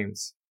on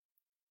claims.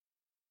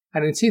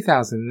 And in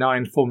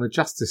 2009, former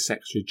Justice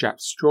Secretary Jack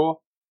Straw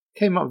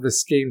came up with a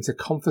scheme to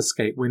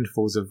confiscate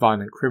windfalls of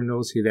violent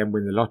criminals who then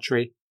win the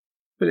lottery,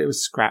 but it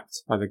was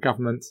scrapped by the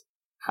government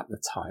at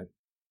the time.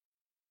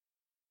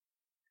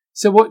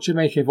 So what do you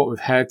make of what we've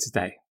heard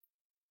today?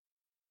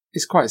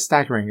 It's quite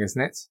staggering,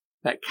 isn't it,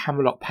 that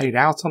Camelot paid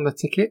out on the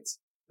ticket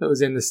that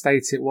was in the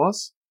state it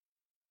was?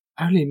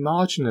 Only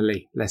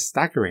marginally less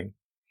staggering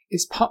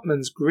is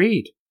Putman's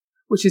greed,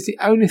 which is the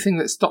only thing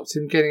that stopped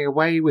him getting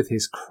away with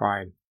his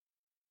crime.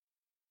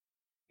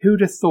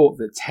 Who'd have thought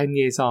that 10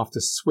 years after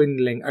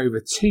swindling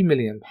over £2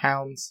 million,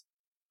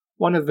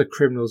 one of the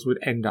criminals would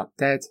end up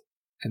dead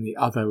and the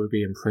other would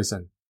be in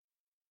prison?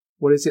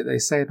 What is it they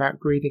say about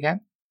greed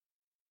again?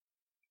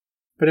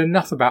 But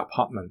enough about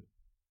Putman.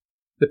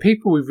 The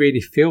people we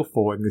really feel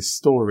for in this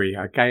story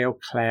are Gail,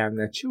 Claire and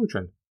their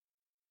children.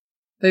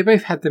 They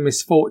both had the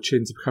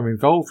misfortune to become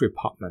involved with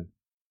Putman,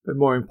 but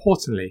more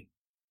importantly,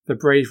 the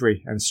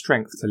bravery and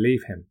strength to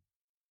leave him.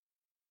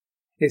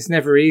 It's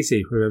never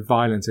easy with a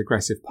violent,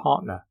 aggressive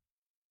partner,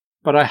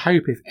 but I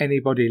hope if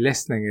anybody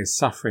listening is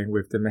suffering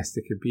with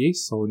domestic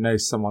abuse or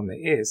knows someone that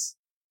is,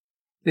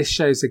 this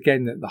shows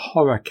again that the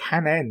horror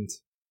can end,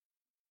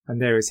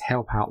 and there is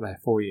help out there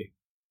for you.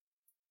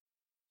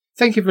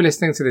 Thank you for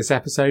listening to this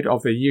episode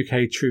of the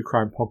UK True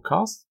Crime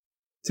Podcast.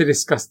 To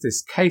discuss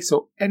this case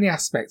or any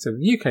aspect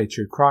of UK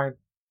True Crime,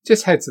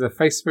 just head to the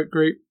Facebook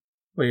group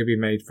where you'll be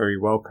made very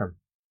welcome.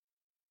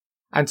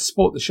 And to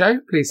support the show,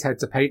 please head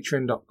to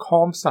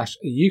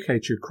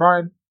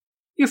patreon.com/UKTrueCrime.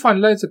 You'll find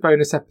loads of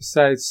bonus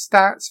episodes,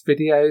 stats,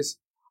 videos,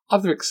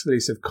 other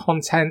exclusive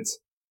content,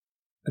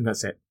 and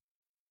that's it.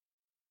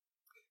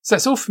 So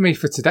that's all for me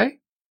for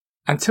today.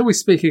 Until we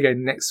speak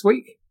again next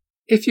week,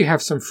 if you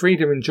have some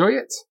freedom, enjoy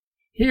it.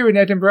 Here in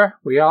Edinburgh,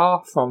 we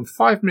are, from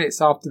 5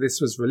 minutes after this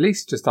was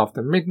released, just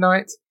after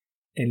midnight,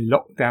 in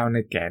lockdown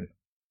again.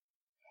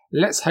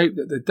 Let's hope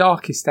that the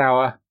darkest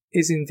hour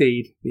is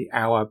indeed the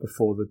hour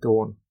before the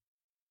dawn.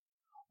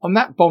 On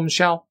that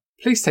bombshell,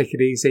 please take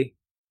it easy,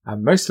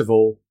 and most of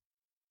all,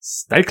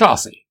 stay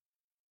classy.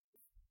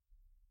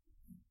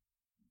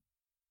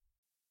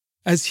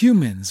 As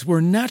humans, we're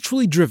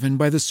naturally driven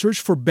by the search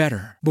for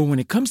better. But when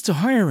it comes to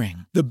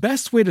hiring, the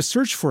best way to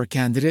search for a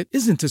candidate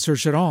isn't to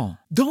search at all.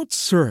 Don't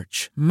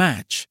search,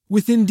 match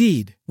with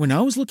Indeed. When I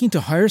was looking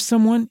to hire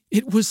someone,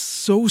 it was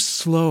so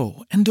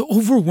slow and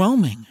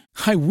overwhelming.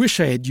 I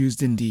wish I had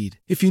used Indeed.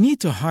 If you need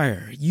to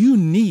hire, you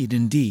need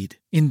Indeed.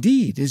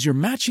 Indeed is your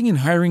matching and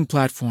hiring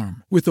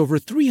platform with over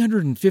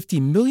 350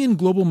 million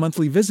global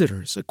monthly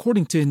visitors,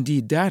 according to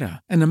Indeed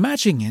data, and a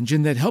matching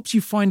engine that helps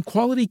you find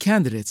quality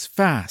candidates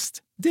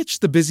fast. Ditch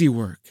the busy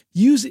work.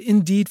 Use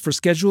Indeed for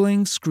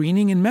scheduling,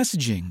 screening, and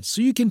messaging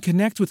so you can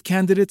connect with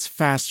candidates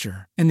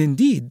faster. And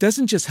Indeed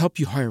doesn't just help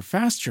you hire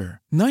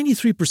faster.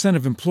 93%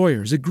 of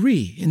employers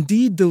agree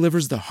Indeed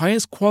delivers the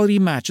highest quality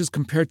matches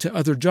compared to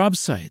other job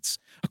sites,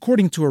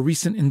 according to a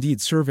recent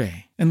Indeed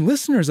survey. And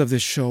listeners of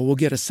this show will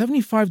get a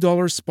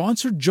 $75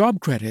 sponsored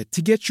job credit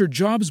to get your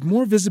jobs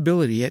more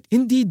visibility at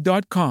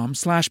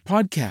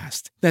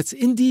Indeed.com/podcast. That's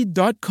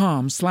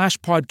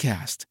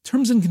Indeed.com/podcast.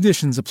 Terms and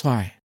conditions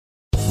apply.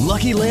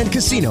 Lucky Land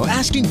Casino,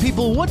 asking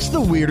people, what's the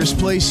weirdest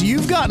place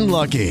you've gotten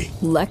lucky?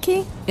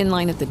 Lucky? In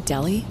line at the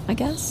deli, I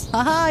guess?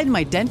 Aha, in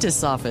my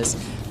dentist's office.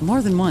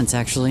 More than once,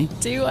 actually.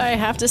 Do I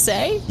have to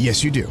say?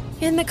 Yes, you do.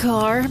 In the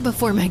car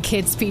before my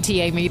kids'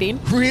 PTA meeting.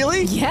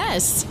 Really?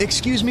 Yes.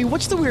 Excuse me,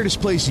 what's the weirdest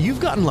place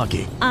you've gotten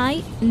lucky?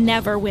 I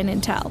never win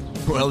and tell.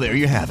 Well, there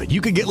you have it. You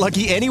can get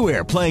lucky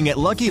anywhere, playing at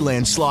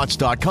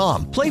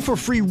LuckyLandSlots.com. Play for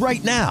free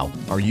right now.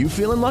 Are you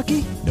feeling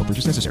lucky? No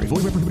purchase necessary.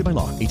 Void where prohibited by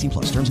law.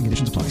 18+. Terms and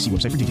conditions apply. See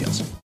website for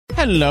details.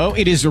 Hello,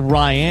 it is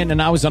Ryan,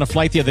 and I was on a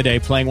flight the other day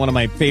playing one of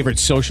my favorite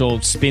social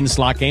spin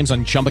slot games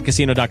on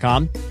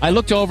ChumbaCasino.com. I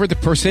looked over at the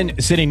person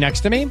sitting next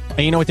to me, and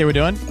you know what they were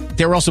doing?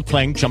 They were also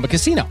playing Chumba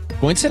Casino.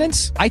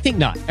 Coincidence? I think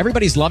not.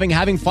 Everybody's loving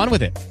having fun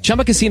with it.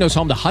 Chumba Casino is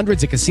home to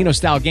hundreds of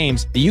casino-style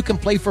games that you can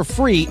play for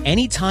free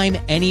anytime,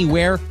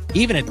 anywhere,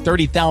 even at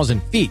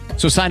 30,000 feet.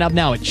 So sign up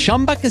now at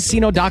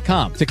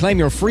ChumbaCasino.com to claim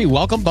your free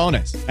welcome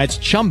bonus. That's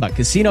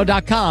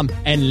ChumbaCasino.com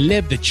and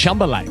live the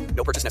Chumba life.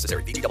 No purchase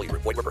necessary. VGW.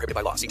 Void where prohibited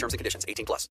by law. See terms and conditions. 18+.